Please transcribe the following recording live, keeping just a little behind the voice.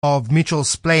of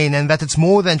Mitchell's Plain, and that it's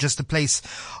more than just a place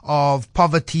of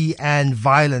poverty and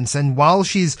violence. And while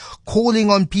she's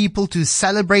calling on people to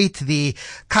celebrate their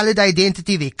colored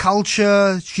identity, their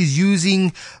culture, she's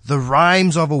using the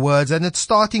rhymes of her words, and it's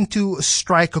starting to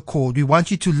strike a chord. We want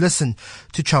you to listen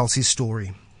to Chelsea's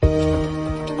story.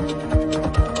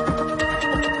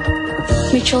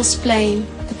 Mitchell's Plain,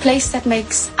 the place that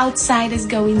makes outsiders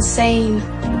go insane.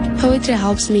 Poetry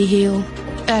helps me heal.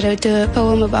 I wrote a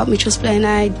poem about Mitchell's Plain.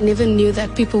 I never knew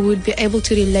that people would be able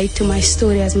to relate to my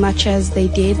story as much as they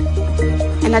did.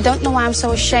 And I don't know why I'm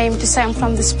so ashamed to say I'm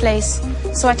from this place.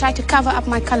 So I try to cover up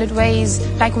my colored ways,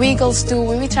 like we girls do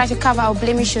when we try to cover our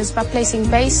blemishes by placing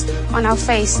base on our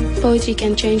face. Poetry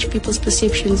can change people's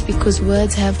perceptions because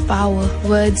words have power.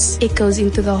 Words echoes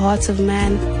into the hearts of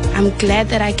man. I'm glad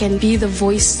that I can be the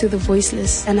voice to the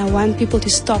voiceless, and I want people to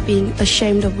stop being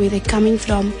ashamed of where they're coming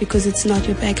from, because it's not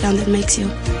your background that makes you.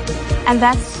 And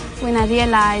that's when I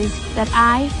realized that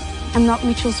I am not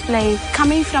Mitchell's Plain.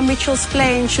 Coming from Mitchell's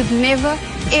Plain should never,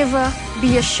 ever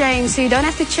be ashamed. So you don't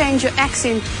have to change your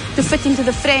accent to fit into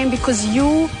the frame, because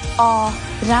you are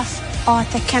rough art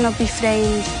that cannot be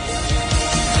framed.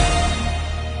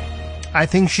 I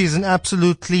think she's an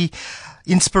absolutely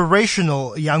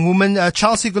inspirational young woman.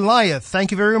 Chelsea Goliath,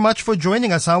 thank you very much for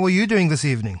joining us. How are you doing this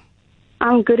evening?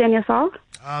 I'm good, and yourself?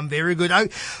 I'm very good.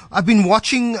 I've been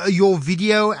watching your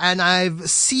video, and I've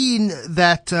seen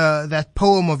that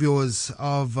poem of yours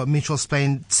of Mitchell's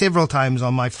Plain several times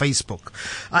on my Facebook.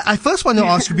 I first want to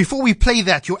ask you, before we play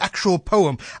that, your actual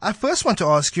poem, I first want to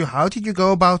ask you, how did you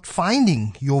go about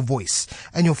finding your voice?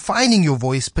 And you're finding your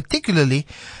voice particularly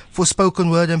for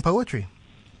spoken word and poetry.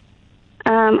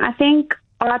 I think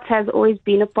art has always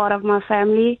been a part of my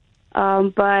family,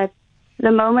 but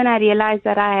the moment I realized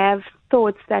that I have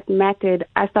thoughts that mattered,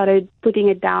 I started putting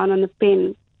it down on a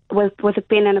pen, with a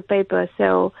pen and a paper.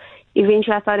 So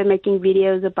eventually I started making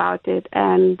videos about it,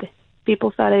 and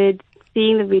people started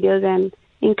seeing the videos and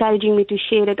encouraging me to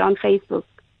share it on Facebook.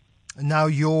 Now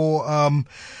your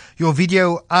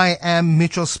video, I Am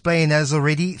Mitchell's Plain, has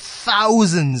already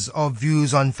thousands of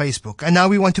views on Facebook. And now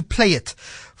we want to play it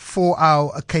for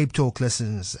our Cape Talk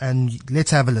listeners. And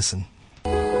let's have a listen.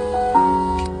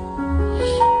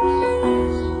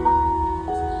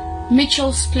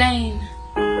 Mitchell's Plain,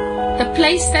 the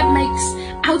place that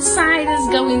makes outsiders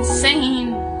go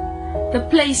insane. The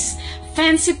place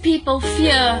fancy people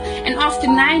fear, and after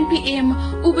 9 p.m.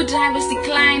 Uber drivers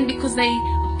decline because they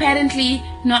apparently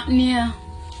not near.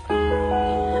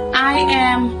 I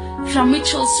am from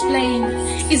Mitchell's Plain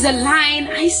is a line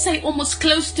I say almost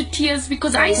close to tears,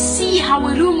 because I see how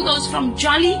a room goes from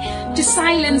jolly to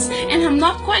silence, and I'm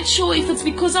not quite sure if it's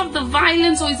because of the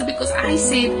violence or is it because I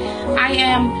said I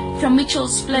am from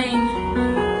Mitchell's Plain.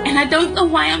 And I don't know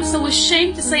why I'm so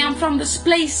ashamed to say I'm from this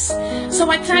place. So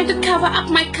I try to cover up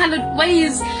my colored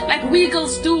ways, like we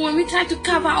girls do when we try to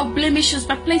cover our blemishes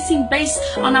by placing base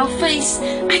on our face.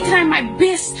 I try my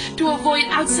best to avoid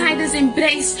outsiders'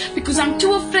 embrace, because I'm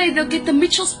too afraid they'll get the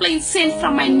Mitchell's Plain scent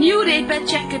from my new red bed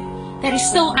jacket that is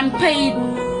still unpaid.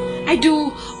 I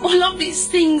do all of these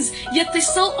things, yet they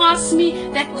still ask me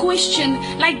that question,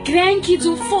 like grandkids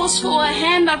who force for a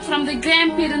handout from their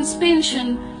grandparents'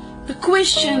 pension. The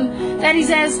question that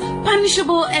is as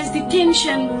punishable as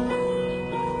detention.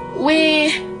 Where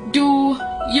do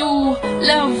you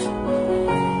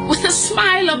live? With a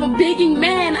smile of a begging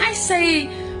man, I say,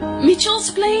 Mitchell's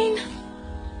Plain.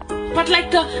 But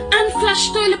like the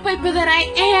unflushed toilet paper that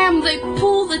I am, they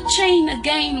pull the chain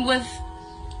again with,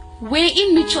 where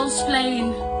in Mitchell's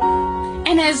Plain?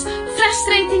 And as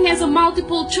frustrating as a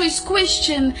multiple choice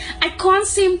question, I can't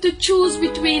seem to choose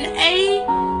between A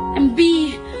and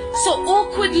B. So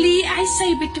awkwardly, I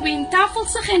say between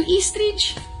Tafelsig and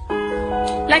Eastridge.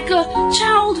 Like a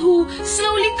child who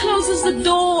slowly closes the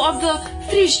door of the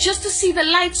fridge just to see the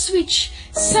light switch.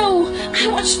 So I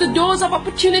watch the doors of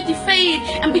opportunity fade,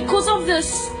 and because of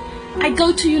this, I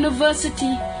go to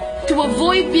university to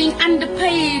avoid being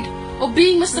underpaid or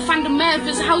being Mr. Van der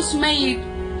Merwe's housemaid.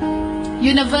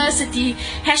 University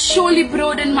has surely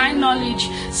broadened my knowledge,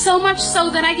 so much so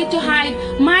that I get to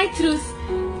hide my truth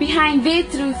behind their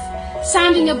truth,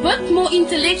 sounding a bit more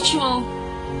intellectual.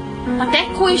 But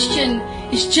that question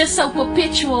is just so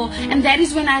perpetual, and that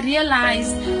is when I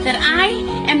realized that I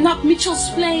am not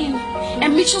Mitchell's Plain,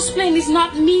 and Mitchell's Plain is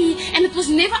not me, and it was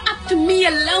never up to me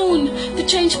alone to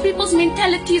change people's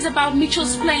mentalities about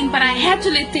Mitchell's Plain, but I had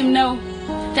to let them know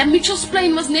that Mitchell's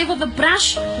Plain was never the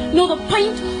brush, nor the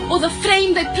paint, or the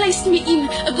frame they placed me in.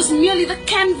 It was merely the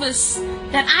canvas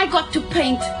that I got to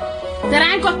paint, that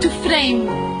I got to frame.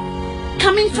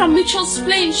 Coming from Mitchell's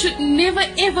Plain should never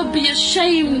ever be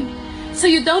ashamed, So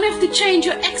you don't have to change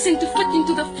your accent to fit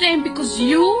into the frame, because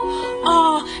you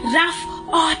are rough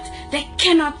art that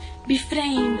cannot be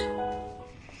framed.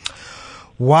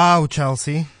 Wow,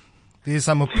 Chelsea. There's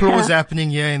some applause happening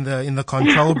here in the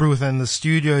control booth and the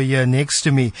studio here next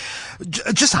to me.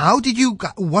 Just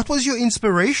what was your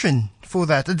inspiration for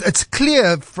that? It's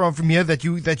clear from here that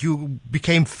you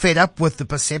became fed up with the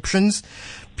perceptions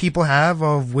people have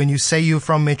of when you say you're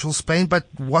from Mitchell's Plain, but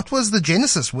what was the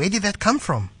genesis? Where did that come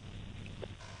from?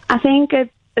 I think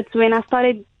it's when I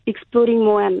started exploring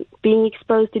more and being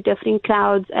exposed to different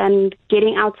crowds and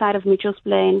getting outside of Mitchell's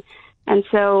Plain. And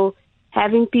so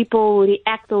having people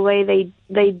react the way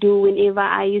they do whenever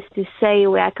I used to say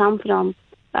where I come from,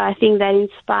 I think that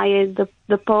inspired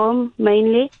the poem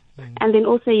mainly. And then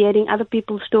also hearing other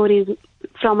people's stories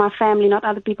from my family, not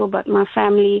other people, but my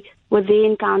family with their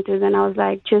encounters. And I was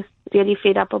like just really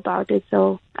fed up about it.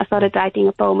 So I started writing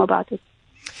a poem about it.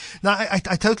 Now, I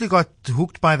totally got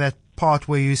hooked by that part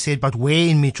where you said, but where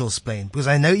in Mitchell's Plain? Because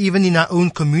I know even in our own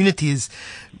communities,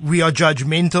 we are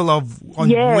judgmental on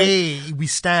where we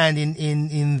stand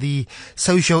in the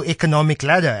socio-economic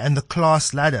ladder and the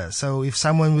class ladder. So if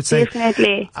someone would say,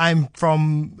 definitely, I'm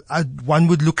from, one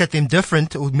would look at them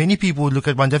different, or many people would look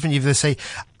at one different if they say,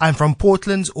 I'm from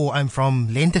Portland or I'm from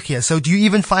Lentegeur. So do you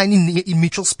even find in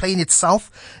Mitchell's Plain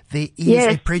itself, there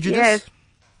is a prejudice?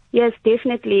 Yes,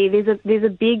 definitely. There's a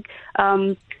big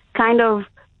kind of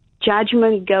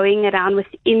judgment going around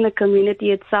within the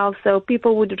community itself. So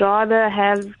people would rather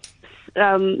have,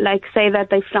 say that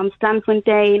they're from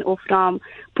Strandfontein or from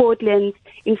Portland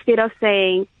instead of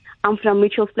saying, I'm from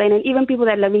Mitchell's Plain. And even people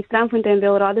that live in Strandfontein,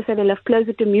 they'll rather say they live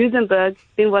closer to Muizenberg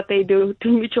than what they do to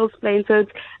Mitchell's Plain. So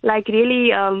it's like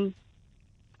really a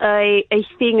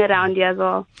thing around here as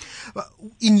well.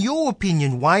 In your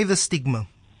opinion, why the stigma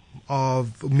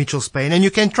of Mitchell's Plain? And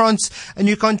you can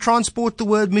transport the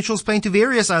word Mitchell's Plain to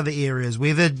various other areas,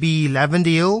 whether it be Lavender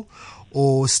Hill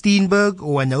or Steenberg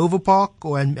or Hanover Park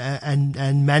or and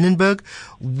Mannenberg.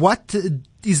 What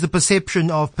is the perception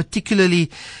of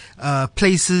particularly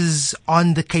places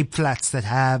on the Cape Flats that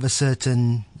have a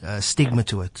certain stigma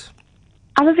to it?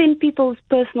 Other than people's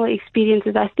personal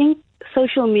experiences, I think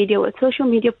social media, what social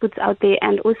media puts out there,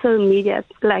 and also media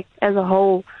like as a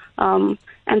whole.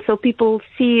 And so people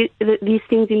see these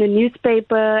things in the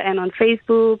newspaper and on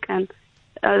Facebook, and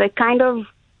they kind of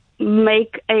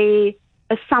make a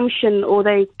assumption, or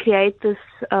they create this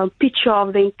picture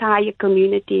of the entire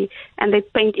community, and they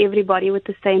paint everybody with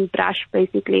the same brush,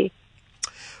 basically.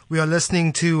 We are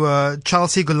listening to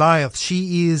Chelsea Goliath.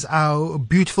 She is our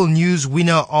beautiful news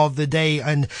winner of the day,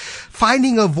 and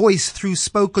finding her voice through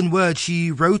spoken word.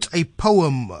 She wrote a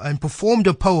poem and performed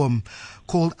a poem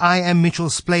called I Am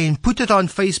Mitchell's Plain, put it on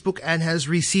Facebook, and has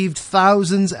received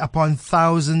thousands upon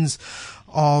thousands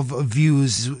of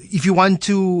views. If you want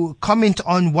to comment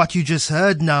on what you just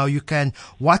heard now, you can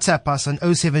WhatsApp us on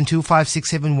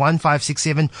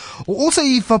 072-567-1567. Or also,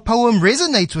 if a poem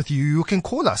resonates with you, you can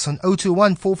call us on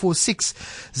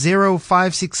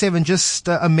 021-446-0567. Just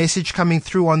a message coming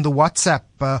through on the WhatsApp.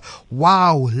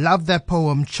 Wow, love that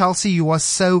poem. Chelsea, you are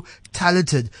so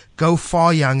talented. Go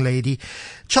far, young lady.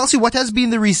 Chelsea, what has been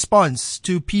the response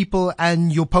to people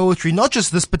and your poetry? Not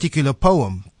just this particular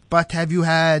poem, but have you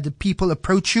had people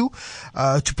approach you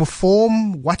to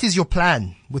perform? What is your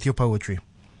plan with your poetry?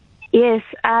 Yes,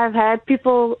 I've had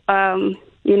people,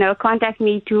 contact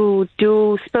me to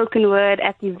do spoken word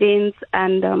at events,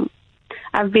 and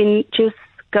I've been just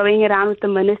going around with the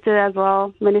minister as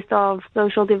well, Minister of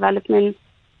Social Development,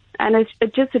 and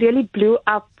it just really blew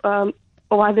up.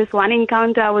 This one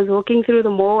encounter, I was walking through the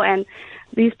mall, and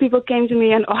these people came to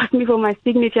me and asked me for my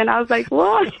signature, and I was like,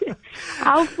 what?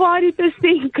 How far did this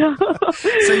thing go?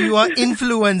 So you are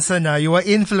influencer now. You are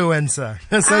influencer.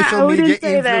 Social media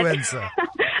influencer.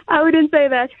 I wouldn't say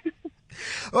that.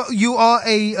 You are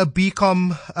a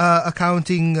BCom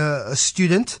accounting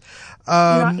student.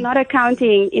 Not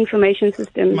accounting, information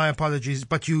systems. My apologies,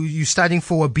 but you're studying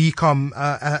for a BCom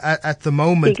at the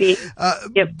moment.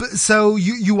 Yep. So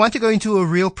you want to go into a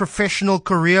real professional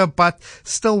career, but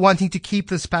still wanting to keep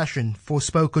this passion for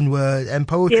spoken word and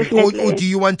poetry, or do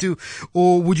you want to,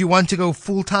 or would you want to go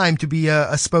full time to be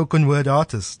a spoken word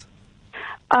artist?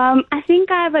 I think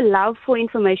I have a love for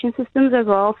information systems as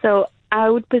well, so I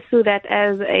would pursue that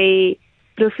as a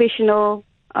professional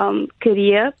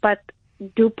career, but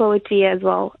do poetry as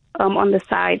well on the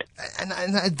side. And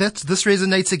this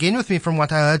resonates again with me from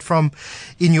what I heard from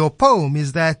in your poem,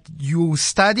 is that you're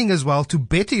studying as well to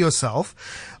better yourself,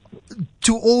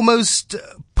 to almost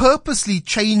purposely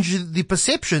change the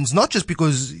perceptions, not just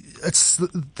because it's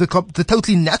the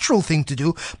totally natural thing to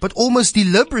do, but almost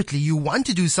deliberately you want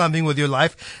to do something with your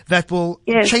life that will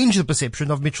change the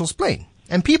perception of Mitchell's Plain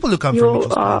and people who come from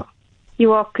Mitchell's Plain.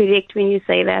 You are correct when you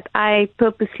say that. I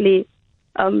purposely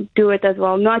do it as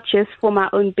well, not just for my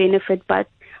own benefit, but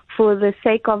for the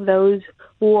sake of those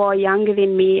who are younger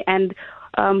than me and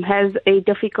has a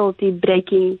difficulty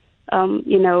breaking,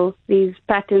 these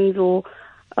patterns or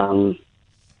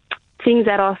things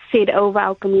that are said over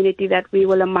our community that we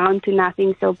will amount to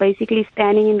nothing. So basically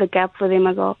standing in the gap for them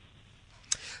as well.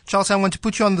 Charles, I want to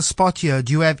put you on the spot here.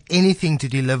 Do you have anything to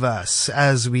deliver us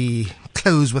as we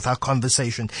close with our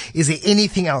conversation? Is there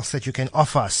anything else that you can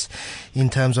offer us in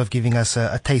terms of giving us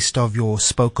a taste of your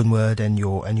spoken word and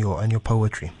your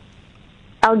poetry?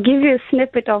 I'll give you a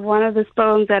snippet of one of the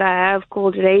poems that I have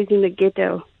called Raised in the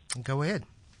Ghetto. Go ahead.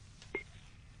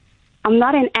 I'm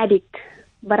not an addict,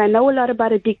 but I know a lot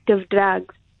about addictive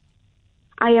drugs.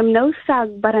 I am no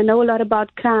thug, but I know a lot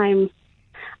about crime.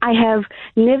 I have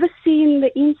never seen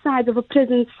the inside of a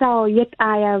prison cell, yet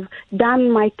I have done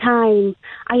my time.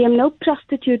 I am no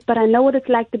prostitute, but I know what it's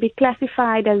like to be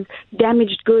classified as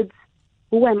damaged goods.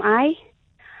 Who am I?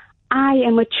 I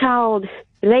am a child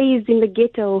raised in the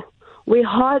ghetto, where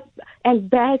hard and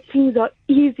bad things are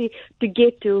easy to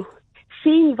get to.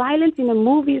 Seeing violence in a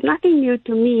movie is nothing new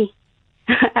to me.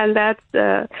 And that's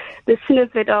the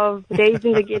snippet of Raised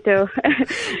in the Ghetto.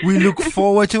 We look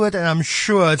forward to it, and I'm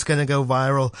sure it's going to go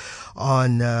viral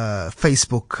on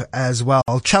Facebook as well.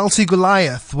 Chelsea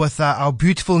Goliath with our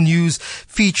beautiful news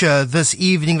feature this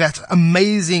evening. That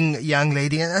amazing young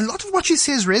lady, and a lot of what she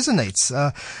says resonates.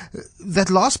 That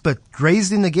last bit,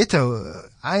 Raised in the Ghetto.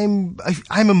 I'm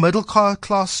a middle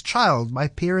class child. My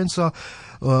parents are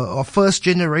first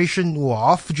generation or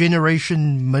half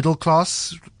generation middle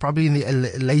class, probably in the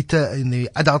later in the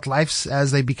adult lives as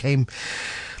they became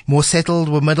more settled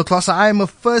with middle class. I am a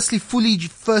fully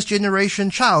first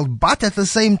generation child, but at the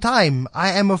same time,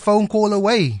 I am a phone call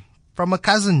away from a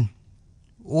cousin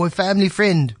or a family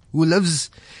friend who lives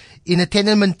in a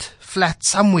tenement flat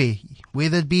somewhere,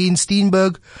 whether it be in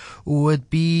Steenberg or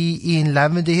it be in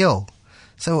Lavender Hill.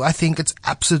 So I think it's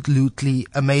absolutely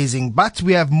amazing. But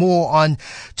we have more on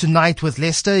tonight with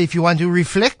Lester. If you want to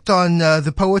reflect on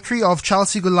the poetry of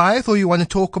Chelsea Goliath, or you want to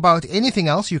talk about anything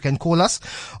else, you can call us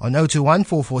on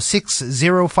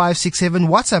 021-446-0567,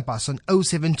 WhatsApp us on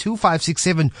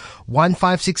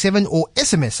 072-567-1567, or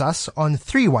SMS us on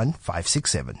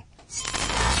 31567.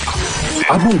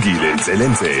 Abongile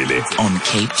Nzelenzele on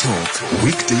Cape Talk,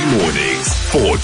 weekday mornings 4